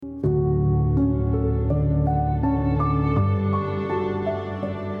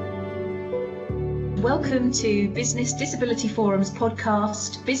Welcome to Business Disability Forum's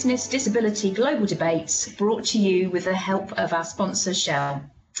podcast, Business Disability Global Debates, brought to you with the help of our sponsor, Shell.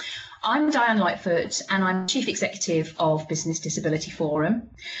 I'm Diane Lightfoot and I'm Chief Executive of Business Disability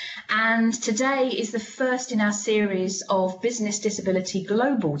Forum. And today is the first in our series of Business Disability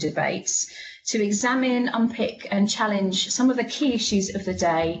Global Debates to examine, unpick and challenge some of the key issues of the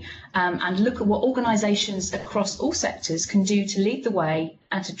day and look at what organisations across all sectors can do to lead the way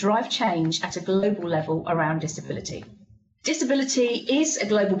and to drive change at a global level around disability. Disability is a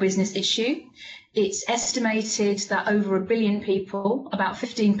global business issue. It's estimated that over 1 billion people, about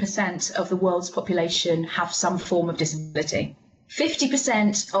 15% of the world's population, have some form of disability.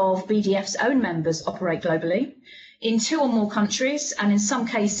 50% of BDF's own members operate globally, in 2 or more countries, and in some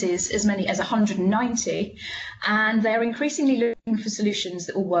cases as many as 190, and they're increasingly looking for solutions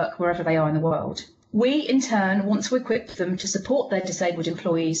that will work wherever they are in the world. We, in turn, want to equip them to support their disabled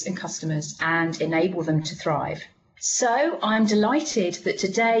employees and customers and enable them to thrive. So I'm delighted that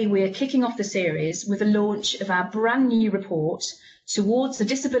today we are kicking off the series with the launch of our brand new report, Towards a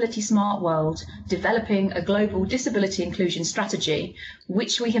Disability Smart World, Developing a Global Disability Inclusion Strategy,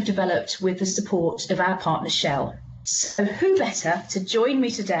 which we have developed with the support of our partner Shell. So who better to join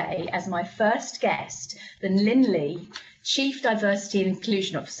me today as my first guest than Lynn Lee, Chief Diversity and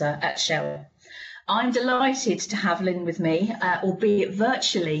Inclusion Officer at Shell. I'm delighted to have Lynn with me, albeit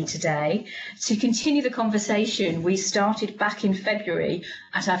virtually today, to continue the conversation we started back in February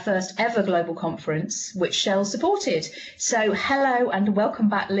at our first ever global conference, which Shell supported. So hello and welcome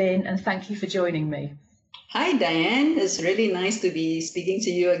back, Lynn, and thank you for joining me. Hi, Diane. It's really nice to be speaking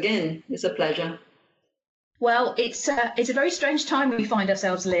to you again. It's a pleasure. Well, it's a very strange time we find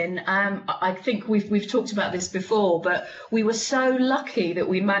ourselves, Lynn. I think we've talked about this before, but we were so lucky that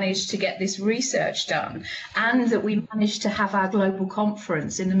we managed to get this research done and that we managed to have our global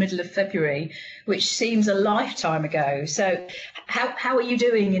conference in the middle of February, which seems a lifetime ago. So how are you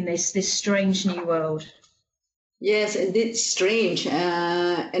doing in this strange new world? Yes, indeed, strange.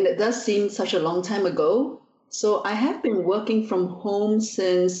 And it does seem such a long time ago. So I have been working from home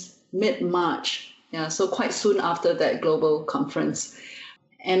since mid-March. Yeah, so quite soon after that global conference.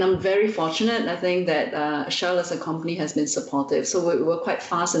 And I'm very fortunate. I think that Shell as a company has been supportive. So we were quite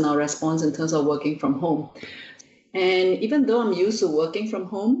fast in our response in terms of working from home. And even though I'm used to working from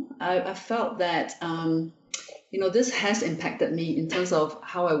home, I felt that, this has impacted me in terms of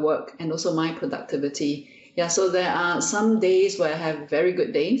how I work and also my productivity. Yeah, so there are some days where I have very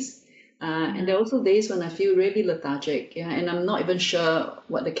good days. And there are also days when I feel really lethargic. Yeah, and I'm not even sure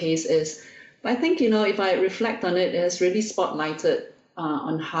what the case is. But I think, if I reflect on it, it has really spotlighted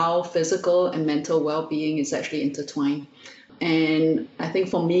on how physical and mental well-being is actually intertwined. And I think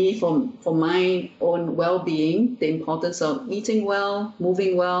for me, for my own well-being, the importance of eating well,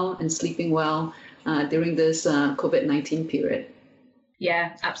 moving well, and sleeping well during this COVID-19 period.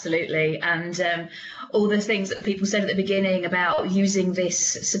 Yeah, absolutely. And all the things that people said at the beginning about using this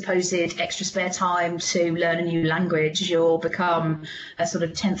supposed extra spare time to learn a new language or become a sort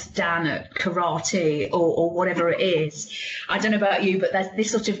of 10th Dan at karate or whatever it is. I don't know about you, but this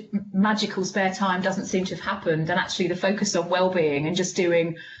sort of magical spare time doesn't seem to have happened. And actually the focus on well-being and just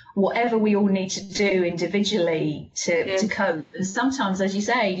doing whatever we all need to do individually to cope. And sometimes, as you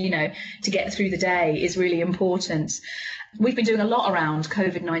say, to get through the day is really important. We've been doing a lot around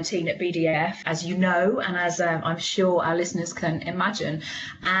COVID-19 at BDF, as you know, and as I'm sure our listeners can imagine.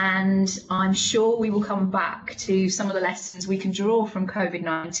 And I'm sure we will come back to some of the lessons we can draw from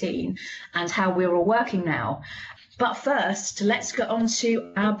COVID-19 and how we're all working now. But first, let's get on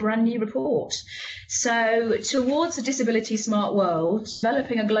to our brand new report. So, Towards a Disability Smart World,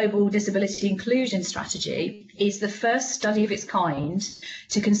 Developing a Global Disability Inclusion Strategy is the first study of its kind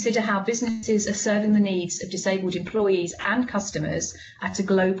to consider how businesses are serving the needs of disabled employees and customers at a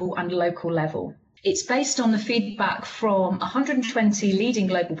global and local level. It's based on the feedback from 120 leading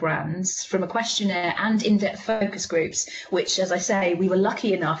global brands, from a questionnaire and in-depth focus groups, which, as I say, we were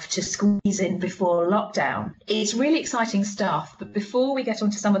lucky enough to squeeze in before lockdown. It's really exciting stuff, but before we get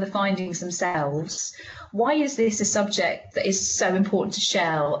onto some of the findings themselves, why is this a subject that is so important to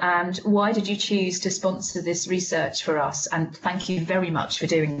Shell, and why did you choose to sponsor this research for us? And thank you very much for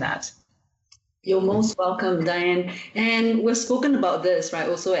doing that. You're most welcome, Diane. And we've spoken about this, right,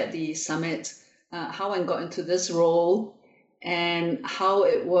 also at the summit. How I got into this role and how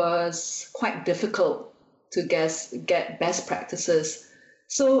it was quite difficult to get best practices.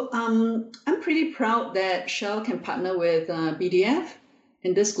 So I'm pretty proud that Shell can partner with BDF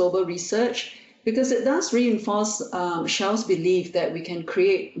in this global research because it does reinforce Shell's belief that we can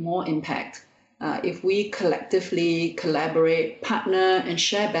create more impact if we collectively collaborate, partner, and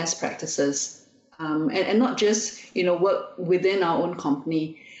share best practices and not just, work within our own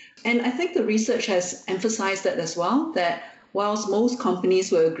company. And I think the research has emphasized that as well, that whilst most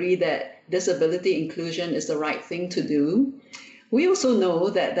companies will agree that disability inclusion is the right thing to do, we also know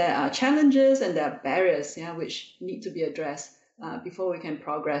that there are challenges and there are barriers, which need to be addressed before we can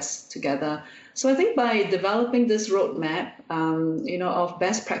progress together. So I think by developing this roadmap, of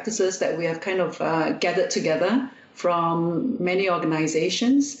best practices that we have kind of gathered together from many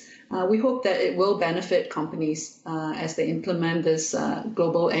organizations, we hope that it will benefit companies as they implement this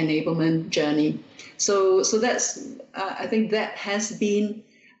global enablement journey. So that's, I think that has been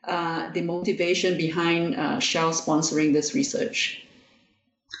the motivation behind Shell sponsoring this research.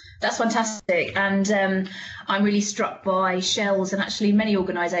 That's fantastic. And I'm really struck by Shell's and actually many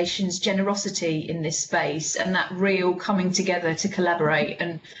organisations' generosity in this space and that real coming together to collaborate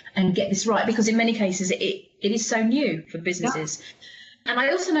and get this right, because in many cases it is so new for businesses. Yeah. And I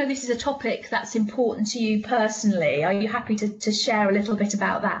also know this is a topic that's important to you personally. Are you happy to share a little bit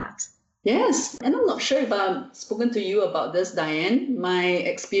about that? Yes, and I'm not sure if I've spoken to you about this, Diane, my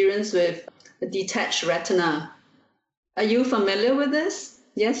experience with a detached retina. Are you familiar with this?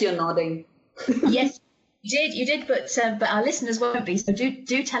 Yes, you're nodding. Yes, you did, but our listeners won't be, so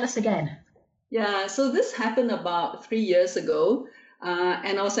do tell us again. Yeah, so this happened about 3 years ago,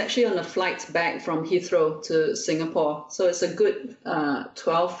 and I was actually on a flight back from Heathrow to Singapore. So it's a good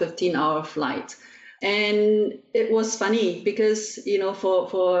 12, 15-hour flight. And it was funny because,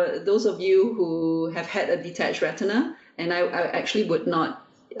 for those of you who have had a detached retina, and I actually would not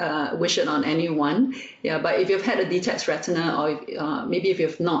wish it on anyone, but if you've had a detached retina, or maybe if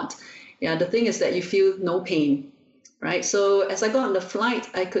you've not, the thing is that you feel no pain, right? So as I got on the flight,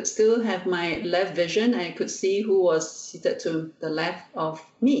 I could still have my left vision. I could see who was seated to the left of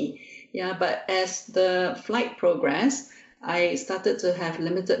me, but as the flight progressed, I started to have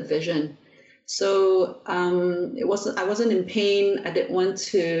limited vision. So I wasn't in pain. I didn't want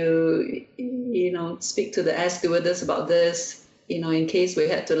to, speak to the air stewardess about this, in case we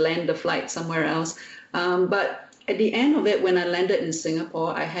had to land the flight somewhere else. But at the end of it, when I landed in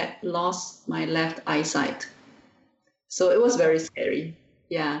Singapore, I had lost my left eyesight. So it was very scary.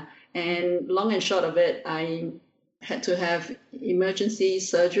 Yeah. And long and short of it, I had to have emergency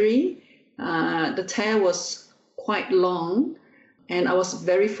surgery. The tear was quite long, and I was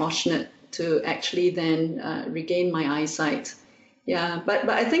very fortunate to actually then regain my eyesight. Yeah, but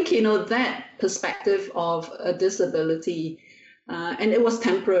I think, that perspective of a disability, and it was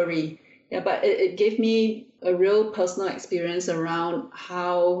temporary, but it gave me a real personal experience around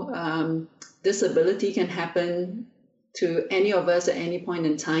how disability can happen to any of us at any point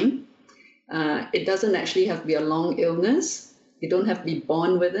in time. It doesn't actually have to be a long illness. You don't have to be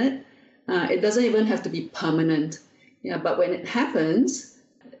born with it. It doesn't even have to be permanent. But when it happens,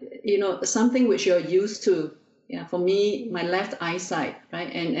 something which you're used to. For me, my left eyesight, right,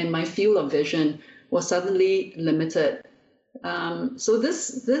 and my field of vision was suddenly limited. So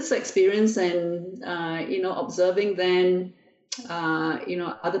this experience and observing then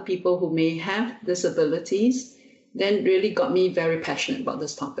other people who may have disabilities, then really got me very passionate about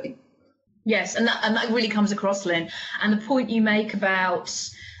this topic. Yes, and that really comes across, Lynn. And the point you make about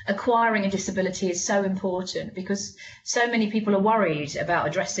acquiring a disability is so important, because so many people are worried about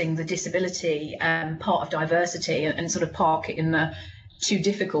addressing the disability part of diversity and sort of park it in the too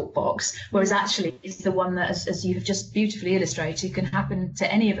difficult box, whereas actually it's the one that, as you have just beautifully illustrated, can happen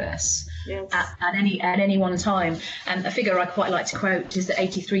to any of us. Yes. at any one time. And a figure I quite like to quote is that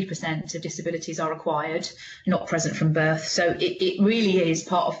 83% of disabilities are acquired, not present from birth. So it really is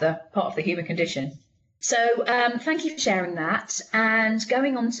part of the human condition. So thank you for sharing that. And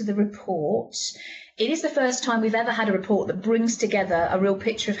going on to the report, it is the first time we've ever had a report that brings together a real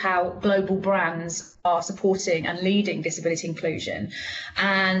picture of how global brands are supporting and leading disability inclusion.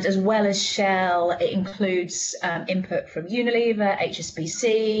 And as well as Shell, it includes input from Unilever,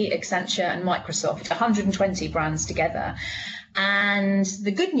 HSBC, Accenture and Microsoft, 120 brands together. And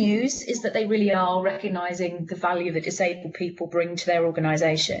the good news is that they really are recognising the value that disabled people bring to their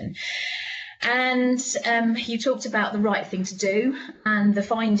organisation. And you talked about the right thing to do, and the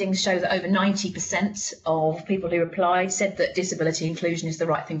findings show that over 90% of people who replied said that disability inclusion is the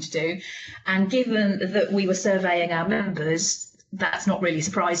right thing to do. And given that we were surveying our members, that's not really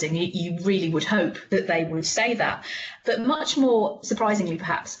surprising. You really would hope that they would say that. But much more surprisingly,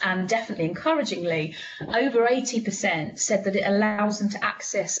 perhaps, and definitely encouragingly, over 80% said that it allows them to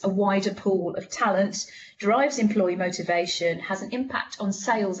access a wider pool of talent, drives employee motivation, has an impact on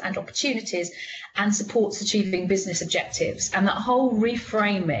sales and opportunities, and supports achieving business objectives. And that whole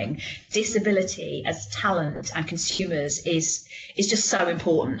reframing disability as talent and consumers is just so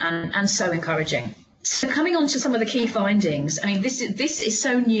important and so encouraging. So coming on to some of the key findings, I mean, this is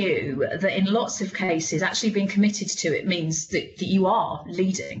so new that in lots of cases, actually being committed to it means that you are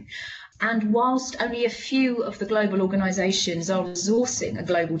leading. And whilst only a few of the global organisations are resourcing a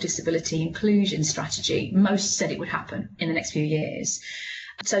global disability inclusion strategy, most said it would happen in the next few years.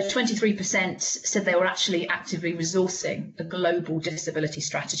 So 23% said they were actually actively resourcing a global disability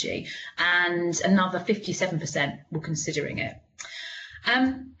strategy, and another 57% were considering it.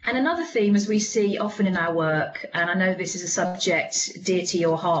 And another theme, as we see often in our work, and I know this is a subject dear to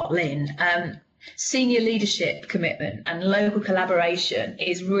your heart, Lynn, senior leadership commitment and local collaboration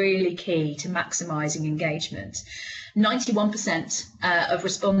is really key to maximising engagement. 91% of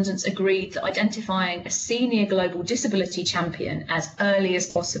respondents agreed that identifying a senior global disability champion as early as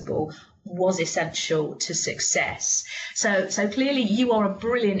possible was essential to success. So clearly you are a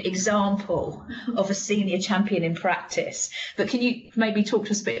brilliant example of a senior champion in practice. But can you maybe talk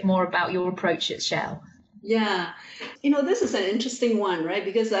to us a bit more about your approach at Shell? Yeah, this is an interesting one, right?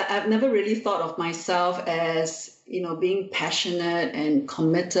 Because I've never really thought of myself as, being passionate and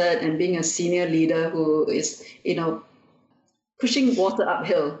committed and being a senior leader who is, pushing water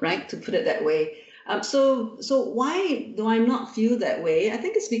uphill, right? To put it that way. So why do I not feel that way? I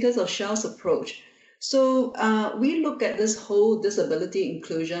think it's because of Shell's approach. So we look at this whole disability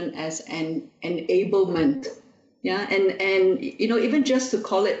inclusion as an enablement. Yeah, and even just to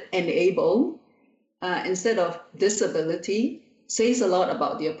call it enable instead of disability says a lot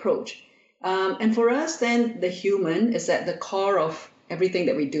about the approach. And for us, then the human is at the core of everything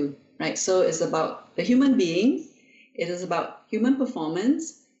that we do, right? So it's about the human being. It is about human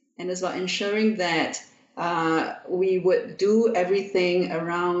performance. And it's about ensuring that we would do everything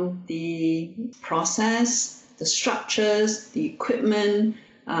around the process, the structures, the equipment,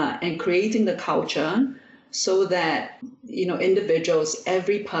 and creating the culture so that, individuals,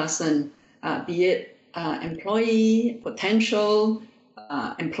 every person, be it employee, potential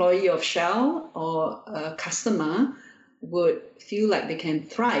employee of Shell or a customer, would feel like they can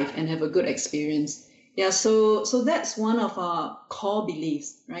thrive and have a good experience. Yeah, so that's one of our core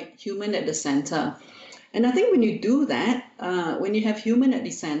beliefs, right? Human at the center. And I think when you do that, when you have human at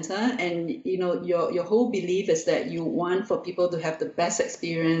the center and, your whole belief is that you want for people to have the best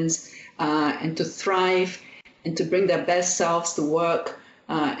experience and to thrive and to bring their best selves to work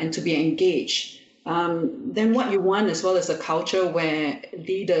and to be engaged, then what you want as well is a culture where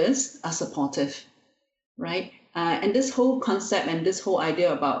leaders are supportive, right? And this whole concept and this whole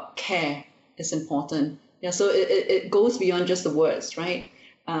idea about care is important. Yeah, so it goes beyond just the words, right?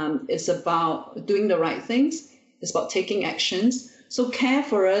 It's about doing the right things. It's about taking actions. So care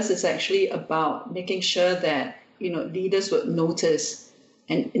for us is actually about making sure that, leaders would notice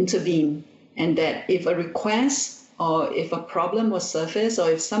and intervene, and that if a request or if a problem was surfaced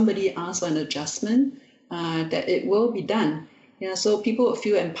or if somebody asks for an adjustment, that it will be done. Yeah, so people will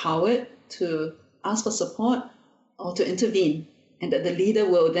feel empowered to ask for support or to intervene, and that the leader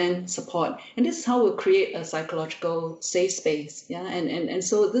will then support. And this is how we'll create a psychological safe space. Yeah, and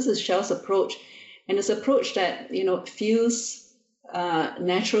so this is Shell's approach. And it's an approach that, feels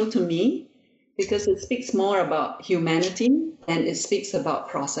natural to me because it speaks more about humanity and it speaks about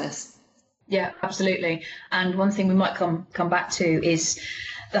process. Yeah, absolutely. And one thing we might come back to is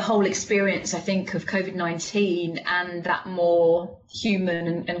the whole experience, I think, of COVID-19 and that more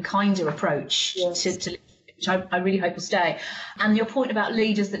human and kinder approach. Yes. to which I really hope will stay. And your point about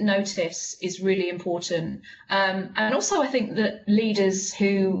leaders that notice is really important. And also I think that leaders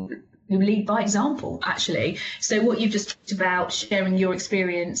who lead by example, actually. So what you've just talked about, sharing your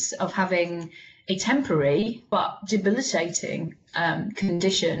experience of having a temporary but debilitating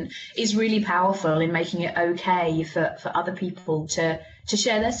condition is really powerful in making it okay for other people to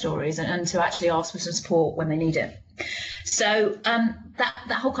share their stories and to actually ask for some support when they need it. So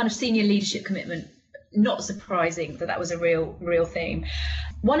that whole kind of senior leadership commitment, not surprising that was a real theme.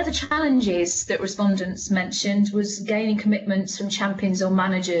 One of the challenges that respondents mentioned was gaining commitments from champions or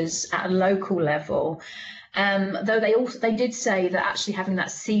managers at a local level. Though they did say that actually having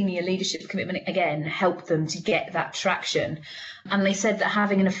that senior leadership commitment again helped them to get that traction. And they said that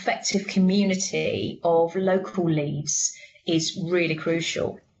having an effective community of local leads is really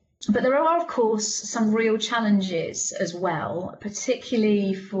crucial. But there are, of course, some real challenges as well,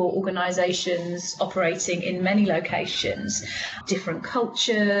 particularly for organisations operating in many locations, different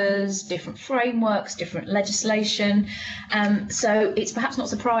cultures, different frameworks, different legislation. So it's perhaps not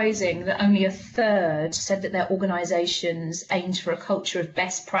surprising that only a third said that their organisations aimed for a culture of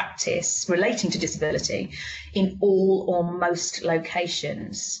best practice relating to disability in all or most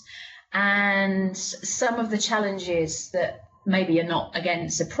locations. And some of the challenges that maybe are not, again,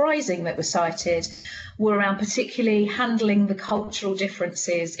 surprising that were cited, were around particularly handling the cultural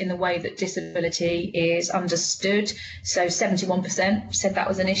differences in the way that disability is understood. So 71% said that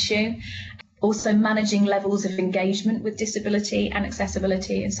was an issue. Also managing levels of engagement with disability and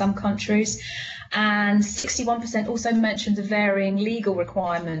accessibility in some countries. And 61% also mentioned the varying legal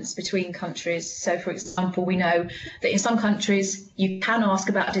requirements between countries. So, for example, we know that in some countries you can ask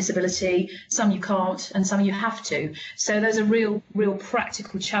about disability, some you can't, and some you have to. So those are real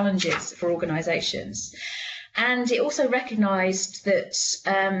practical challenges for organisations. And it also recognised that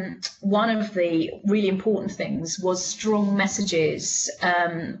one of the really important things was strong messages,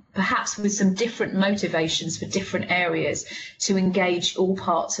 perhaps with some different motivations for different areas, to engage all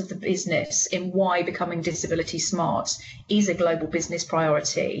parts of the business in why becoming disability smart is a global business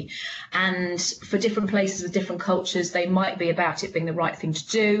priority. And for different places with different cultures, they might be about it being the right thing to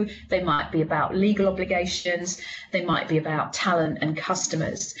do, they might be about legal obligations, they might be about talent and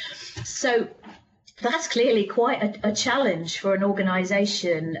customers. So that's clearly quite a challenge for an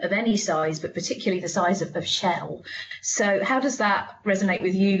organisation of any size, but particularly the size of Shell. So how does that resonate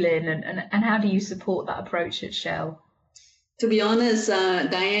with you, Lynn, and how do you support that approach at Shell? To be honest,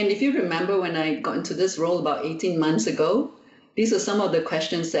 Diane, if you remember when I got into this role about 18 months ago, these are some of the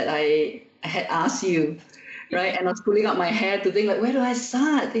questions that I had asked you, right? And I was pulling out my hair to think, like, where do I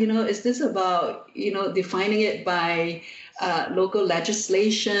start? Is this about, defining it by local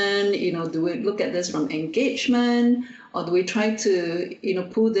legislation? Do we look at this from engagement, or do we try to,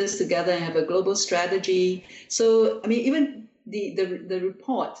 pull this together and have a global strategy? So, I mean, even the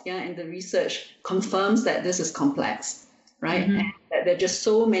report, and the research confirms that this is complex, right? Mm-hmm. And that there are just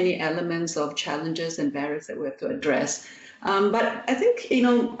so many elements of challenges and barriers that we have to address. But I think,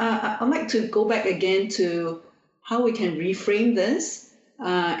 I'd like to go back again to how we can reframe this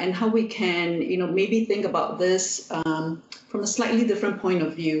and how we can, maybe think about this from a slightly different point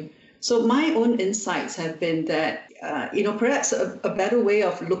of view. So my own insights have been that, perhaps a better way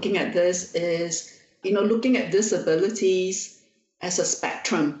of looking at this is, looking at disabilities as a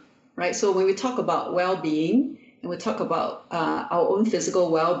spectrum, right? So when we talk about well-being and we talk about our own physical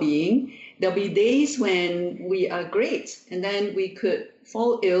well-being, there'll be days when we are great, and then we could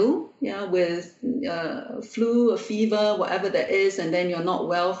fall ill, with flu or fever, whatever that is, and then you're not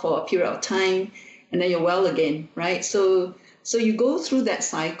well for a period of time, and then you're well again, right? So you go through that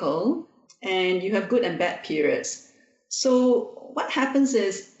cycle, and you have good and bad periods. So what happens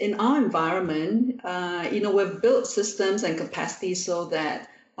is, in our environment, we've built systems and capacities so that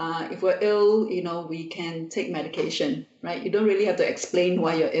if we're ill, we can take medication, right? You don't really have to explain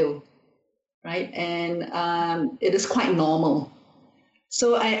why you're ill, right? And it is quite normal.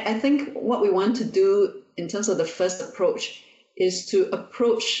 So I think what we want to do in terms of the first approach is to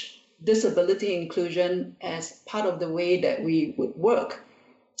approach disability inclusion as part of the way that we would work.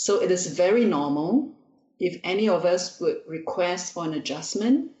 So it is very normal if any of us would request for an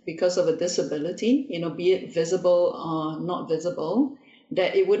adjustment because of a disability, be it visible or not visible,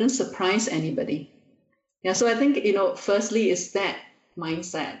 that it wouldn't surprise anybody. Yeah, so I think, firstly is that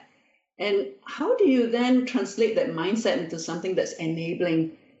mindset. And how do you then translate that mindset into something that's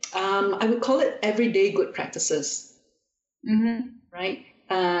enabling? I would call it everyday good practices, right?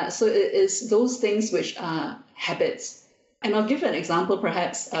 So it is those things which are habits. And I'll give an example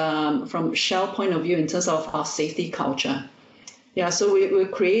perhaps from Shell point of view in terms of our safety culture. Yeah, so we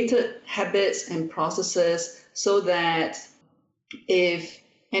created habits and processes so that if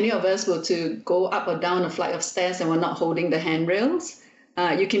any of us were to go up or down a flight of stairs and we're not holding the handrails,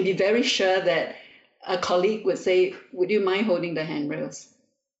 you can be very sure that a colleague would say, would you mind holding the handrails,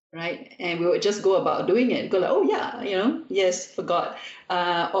 right? And we would just go about doing it, go like, oh yeah, yes, forgot.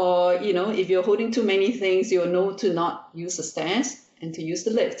 Or, if you're holding too many things, you'll know to not use the stairs and to use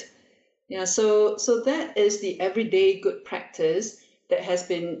the lift. Yeah, so that is the everyday good practice that has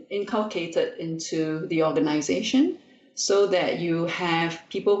been inculcated into the organization, so that you have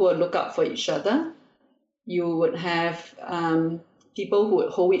people who will look out for each other. You would have people who would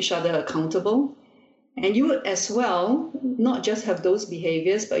hold each other accountable. And you would as well not just have those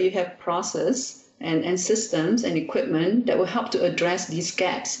behaviors, but you have process and systems and equipment that will help to address these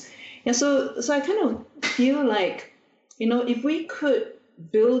gaps. And so I kind of feel like, if we could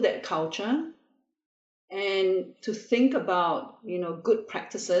build that culture and to think about, good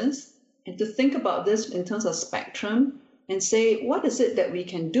practices and to think about this in terms of spectrum and say, what is it that we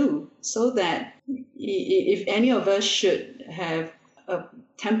can do so that if any of us should have a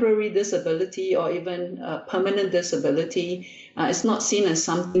temporary disability or even a permanent disability, it's not seen as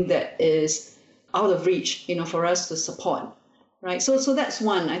something that is out of reach, for us to support, right? So that's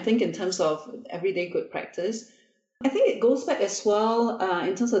one, I think, in terms of everyday good practice. I think it goes back as well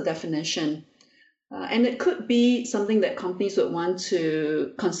in terms of definition. And it could be something that companies would want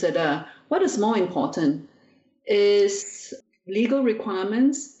to consider. What is more important? Is legal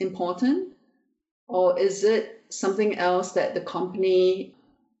requirements important? Or is it something else that the company,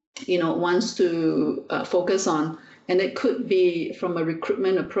 wants to focus on? And it could be from a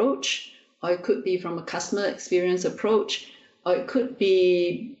recruitment approach, or it could be from a customer experience approach, or it could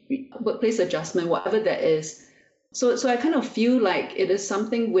be workplace adjustment, whatever that is. So I kind of feel like it is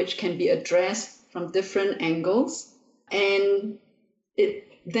something which can be addressed from different angles, and it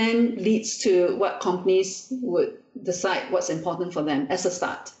then leads to what companies would decide what's important for them as a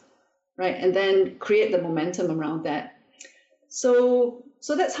start, right? And then create the momentum around that. So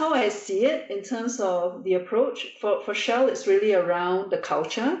that's how I see it in terms of the approach. For Shell, it's really around the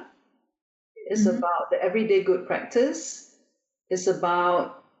culture. It's about the everyday good practice. It's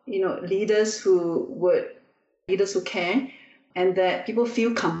about, leaders who care, and that people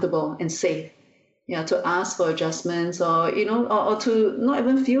feel comfortable and safe, to ask for adjustments, or or to not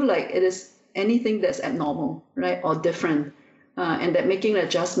even feel like it is anything that's abnormal, right, or different, and that making an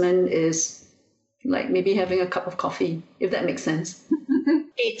adjustment is like maybe having a cup of coffee, if that makes sense.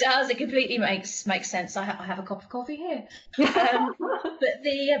 It does. It completely makes sense. I have a cup of coffee here.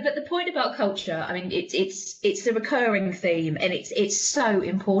 But the point about culture, I mean, it's a recurring theme, and it's so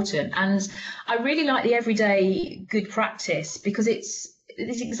important. And I really like the everyday good practice because it's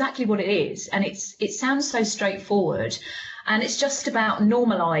exactly what it is, and it sounds so straightforward, and it's just about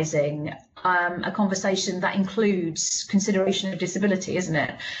normalising a conversation that includes consideration of disability, isn't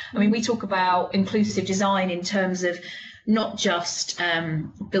it? I mean, we talk about inclusive design in terms of not just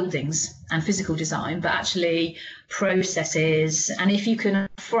buildings and physical design, but actually processes. And if you can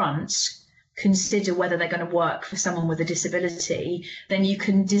upfront consider whether they're going to work for someone with a disability, then you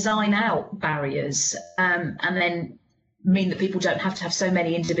can design out barriers and then mean that people don't have to have so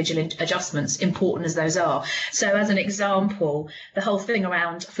many individual adjustments, important as those are. So as an example, the whole thing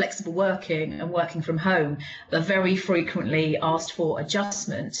around flexible working and working from home are very frequently asked for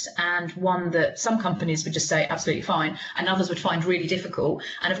adjustments, and one that some companies would just say absolutely fine and others would find really difficult.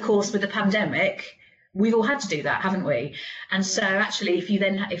 And of course, with the pandemic, we've all had to do that, haven't we? And so actually, if you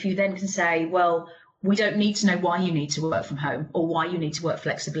then can say, well, we don't need to know why you need to work from home or why you need to work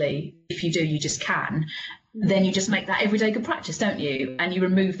flexibly. If you do, you just can. Then you just make that everyday good practice, don't you? And you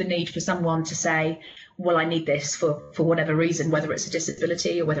remove the need for someone to say, well, I need this for whatever reason, whether it's a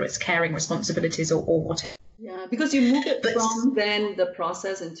disability or whether it's caring responsibilities or whatever. Yeah, because you move it from then the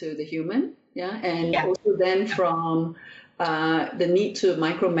process into the human, and also then from the need to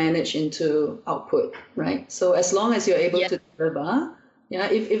micromanage into output, right? So as long as you're able to deliver,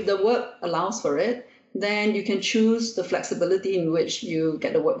 if the work allows for it, then you can choose the flexibility in which you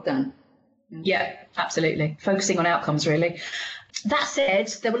get the work done. Yeah, absolutely. Focusing on outcomes, really. That said,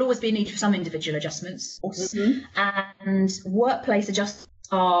 there will always be a need for some individual adjustments. And workplace adjustments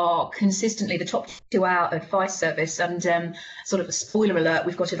are consistently the top 2 our advice service. And sort of a spoiler alert,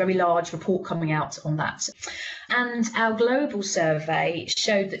 we've got a very large report coming out on that. And our global survey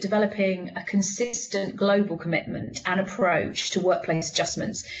showed that developing a consistent global commitment and approach to workplace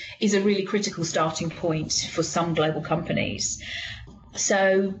adjustments is a really critical starting point for some global companies.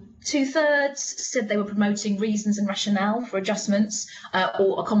 So 2/3 said they were promoting reasons and rationale for adjustments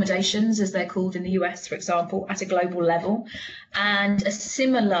or accommodations, as they're called in the US, for example, at a global level. And a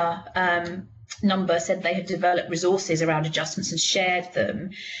similar number said they had developed resources around adjustments and shared them.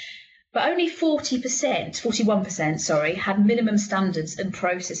 But only 41%, had minimum standards and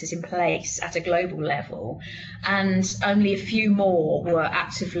processes in place at a global level. And only a few more were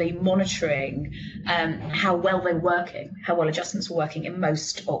actively monitoring how well they were working, how well adjustments were working in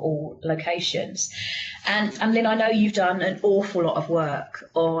most or all locations. And Lynn, I know you've done an awful lot of work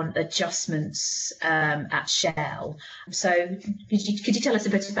on adjustments at Shell. So could you tell us a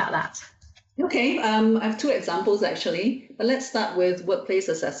bit about that? Okay, I have 2 examples actually, but let's start with workplace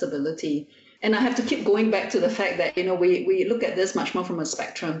accessibility. And I have to keep going back to the fact that, we look at this much more from a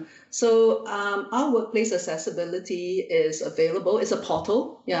spectrum. So our workplace accessibility is available. It's a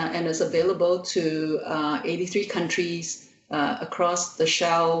portal, and it's available to 83 countries across the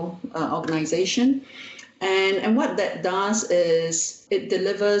Shell organization. And what that does is it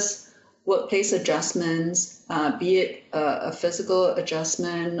delivers workplace adjustments, be it a physical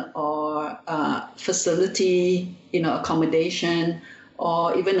adjustment or facility, accommodation,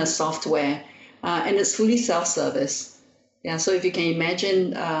 or even a software, and it's fully self-service. Yeah, so if you can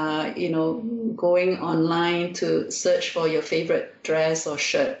imagine, going online to search for your favorite dress or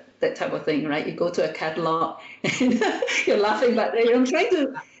shirt, that type of thing, right? You go to a catalog and you're laughing, but I'm trying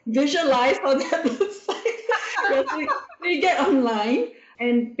to visualize how that looks like. Yeah, so you get online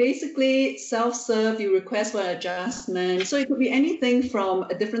and basically self-serve, you request for an adjustment. So it could be anything from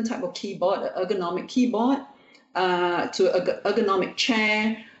a different type of keyboard, an ergonomic keyboard, to an ergonomic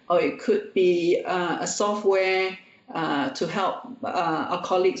chair, or it could be a software to help our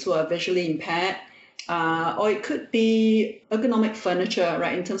colleagues who are visually impaired, or it could be ergonomic furniture,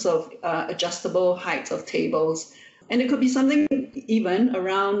 right, in terms of adjustable heights of tables. And it could be something even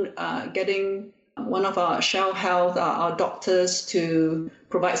around getting one of our Shell Health, our doctors, to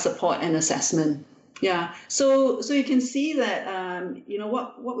provide support and assessment. Yeah, so you can see that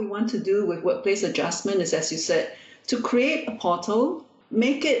what we want to do with workplace adjustment is, as you said, to create a portal,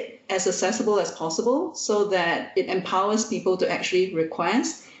 make it as accessible as possible so that it empowers people to actually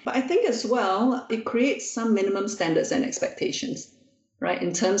request. But I think as well, it creates some minimum standards and expectations, right,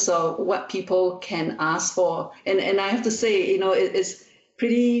 in terms of what people can ask for. And I have to say, it's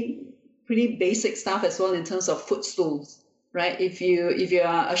pretty basic stuff as well in terms of footstools, right? If you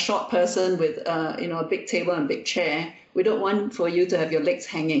are a short person with a big table and big chair, we don't want for you to have your legs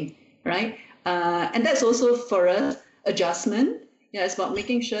hanging, right? And that's also for us adjustment. Yeah, it's about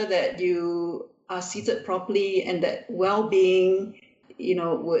making sure that you are seated properly and that well-being,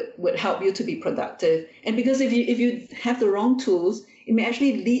 would help you to be productive. And because if you have the wrong tools, it may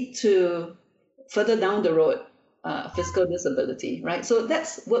actually lead to further down the road physical disability, right? So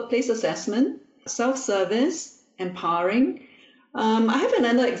that's workplace assessment, self-service, empowering. I have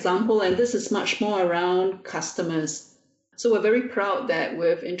another example, and this is much more around customers. So we're very proud that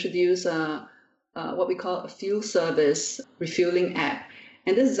we've introduced what we call a fuel service refueling app.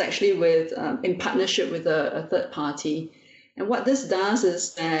 And this is actually in partnership with a third party. And what this does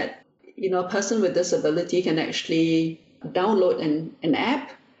is that, a person with disability can actually download an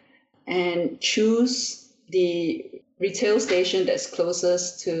app and choose the retail station that's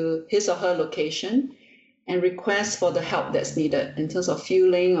closest to his or her location and request for the help that's needed in terms of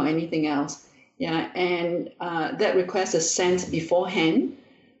fueling or anything else. Yeah, and that request is sent beforehand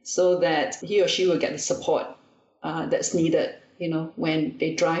so that he or she will get the support that's needed, when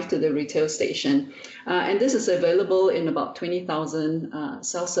they drive to the retail station. And this is available in about 20,000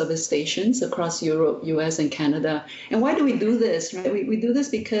 self-service stations across Europe, US, and Canada. And why do we do this, right? We do this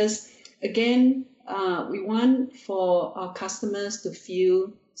because, again, we want for our customers to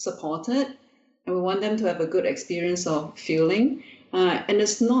feel supported, and we want them to have a good experience of fueling. And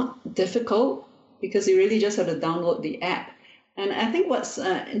it's not difficult because you really just have to download the app. And I think what's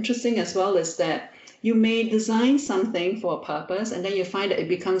interesting as well is that you may design something for a purpose, and then you find that it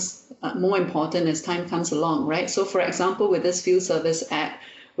becomes more important as time comes along, right? So for example, with this field service app,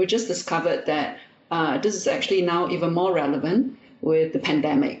 we just discovered that this is actually now even more relevant with the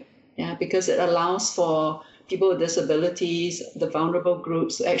pandemic, because it allows for people with disabilities, the vulnerable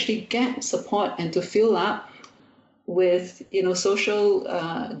groups, to actually get support and to fill up with, social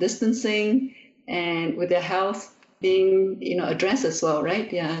distancing and with their health being, addressed as well,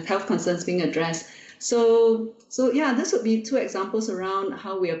 right? Yeah, health concerns being addressed. So yeah, this would be two examples around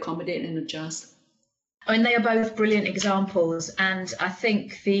how we accommodate and adjust. I mean, they are both brilliant examples, and I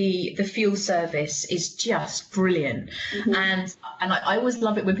think the fuel service is just brilliant. Mm-hmm. And I always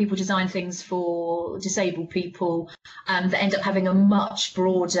love it when people design things for disabled people that end up having a much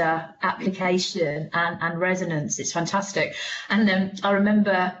broader application and resonance. It's fantastic. And I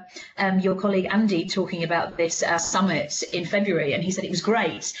remember your colleague Andy talking about this at our summit in February, and he said it was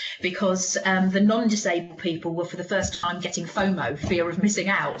great because the non-disabled people were for the first time getting FOMO, fear of missing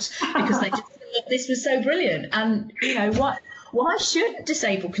out, because they just this was so brilliant. And why shouldn't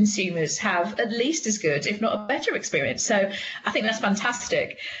disabled consumers have at least as good, if not a better experience? So I think that's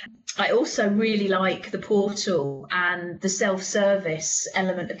fantastic. I also really like the portal and the self-service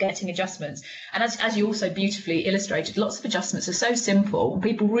element of getting adjustments. And as you also beautifully illustrated, lots of adjustments are so simple.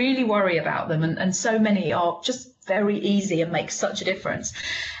 People really worry about them, and so many are just very easy and make such a difference.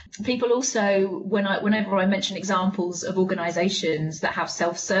 People also, whenever I mention examples of organisations that have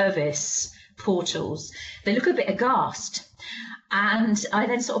self-service portals, they look a bit aghast. And I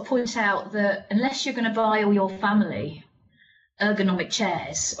then sort of point out that unless you're going to buy all your family ergonomic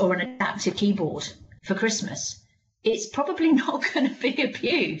chairs or an adaptive keyboard for Christmas, it's probably not going to be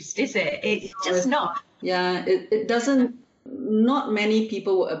abused, is it? It's just not. Yeah, it doesn't, not many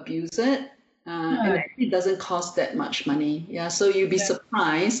people will abuse it. And it doesn't cost that much money. Yeah, so you'd be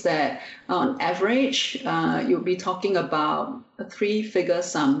surprised that on average, you'll be talking about a 3-figure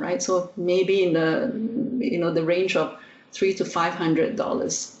sum, right? So maybe in the range of $300 to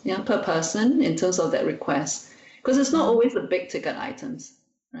 $500, yeah, per person in terms of that request, because it's not always the big ticket items,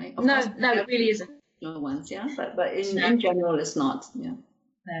 right? No, it really isn't. Ones, yeah, but in general, it's not. Yeah.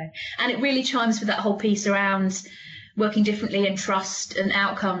 No, and it really chimes with that whole piece around working differently and trust and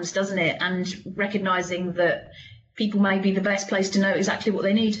outcomes, doesn't it? And recognizing that people may be the best place to know exactly what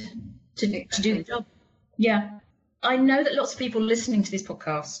they need to do the job. Yeah. I know that lots of people listening to this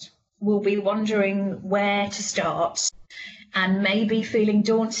podcast will be wondering where to start and maybe feeling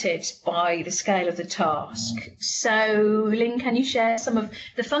daunted by the scale of the task. So, Lynn, can you share some of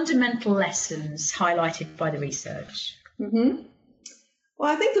the fundamental lessons highlighted by the research? Mm-hmm.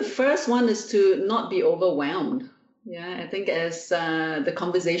 Well, I think the first one is to not be overwhelmed. Yeah, I think as the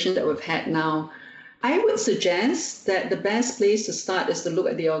conversation that we've had now, I would suggest that the best place to start is to look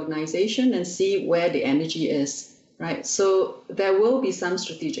at the organization and see where the energy is, right? So there will be some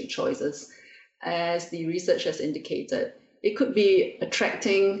strategic choices, as the research has indicated. It could be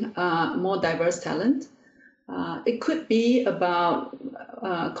attracting more diverse talent. It could be about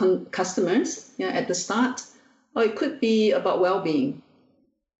customers, yeah, at the start, or it could be about well-being.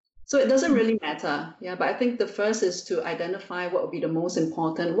 So it doesn't really matter, yeah, but I think the first is to identify what would be the most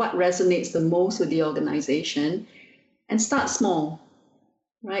important, what resonates the most with the organization, and start small,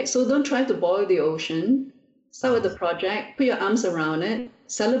 right? So don't try to boil the ocean. Start with the project, put your arms around it,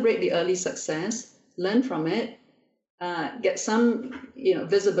 celebrate the early success, learn from it, get some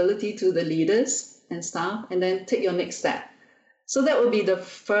visibility to the leaders and staff, and then take your next step. So that would be the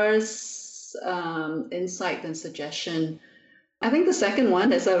first insight and suggestion. I think the second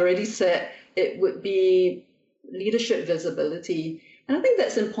one, as I already said, it would be leadership visibility. And I think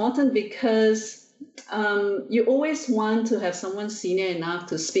that's important because you always want to have someone senior enough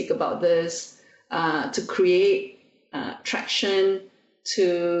to speak about this, to create traction,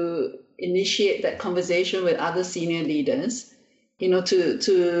 to initiate that conversation with other senior leaders,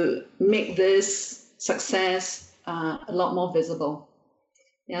 to make this success a lot more visible.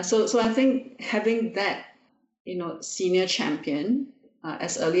 Yeah, so I think having that senior champion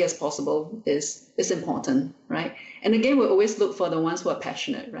as early as possible is important, right? And again, we always look for the ones who are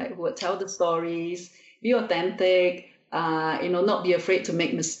passionate, right? Who will tell the stories, be authentic, not be afraid to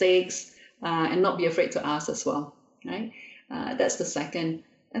make mistakes, and not be afraid to ask as well, right? That's the second.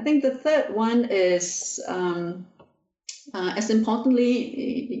 I think the third one is, as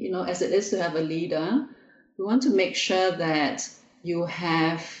importantly, as it is to have a leader, we want to make sure that you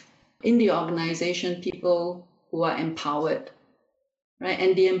have in the organization people who are empowered, right?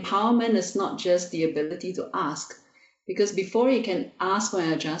 And the empowerment is not just the ability to ask, because before you can ask for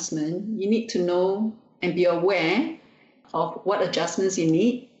an adjustment, you need to know and be aware of what adjustments you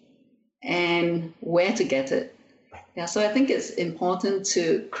need and where to get it. Yeah, so I think it's important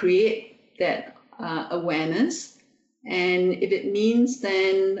to create that awareness. And if it means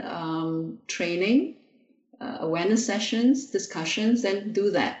then training, awareness sessions, discussions, then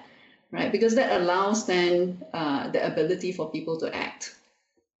do that. Right, because that allows then the ability for people to act,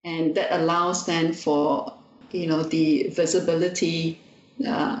 and that allows then for the visibility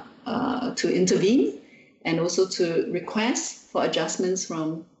to intervene, and also to request for adjustments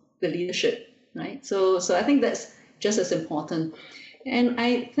from the leadership. Right, so I think that's just as important. And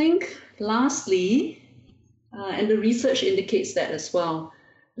I think lastly, and the research indicates that as well,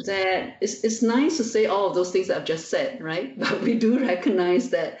 that it's nice to say all of those things that I've just said, right? But we do recognize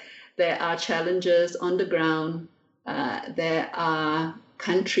that there are challenges on the ground. There are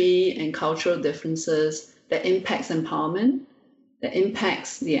country and cultural differences that impacts empowerment, that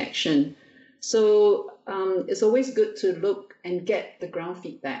impacts the action. So it's always good to look and get the ground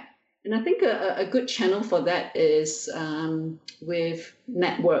feedback. And I think a good channel for that is with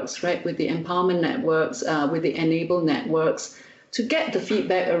networks, right? With the empowerment networks, with the enable networks, to get the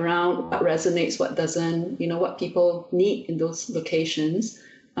feedback around what resonates, what doesn't, what people need in those locations.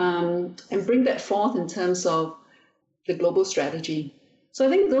 And bring that forth in terms of the global strategy. So I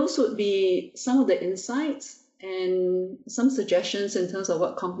think those would be some of the insights and some suggestions in terms of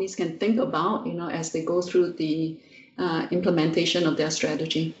what companies can think about, as they go through the implementation of their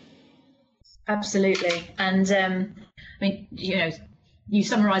strategy. Absolutely. And you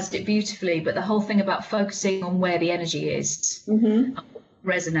summarized it beautifully, but the whole thing about focusing on where the energy is,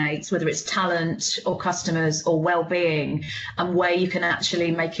 resonates, whether it's talent or customers or well-being, and where you can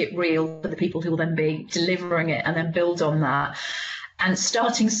actually make it real for the people who will then be delivering it and then build on that. And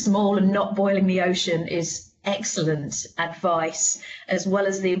starting small and not boiling the ocean is excellent advice, as well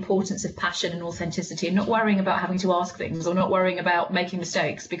as the importance of passion and authenticity, and not worrying about having to ask things or not worrying about making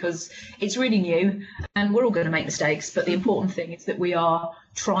mistakes, because it's really new and we're all going to make mistakes, but the important thing is that we are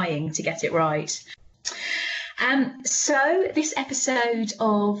trying to get it right. So this episode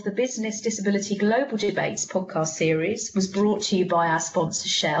of the Business Disability Global Debates podcast series was brought to you by our sponsor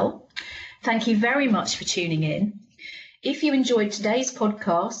Shell. Thank you very much for tuning in. If you enjoyed today's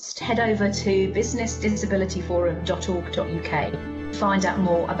podcast, head over to businessdisabilityforum.org.uk. Find out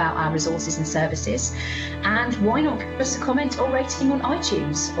more about our resources and services. And why not give us a comment or rating on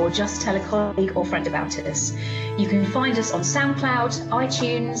iTunes, or just tell a colleague or friend about us. You can find us on SoundCloud,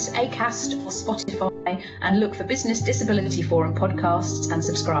 iTunes, Acast or Spotify, and look for Business Disability Forum podcasts and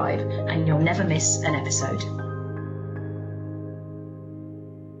subscribe, and you'll never miss an episode.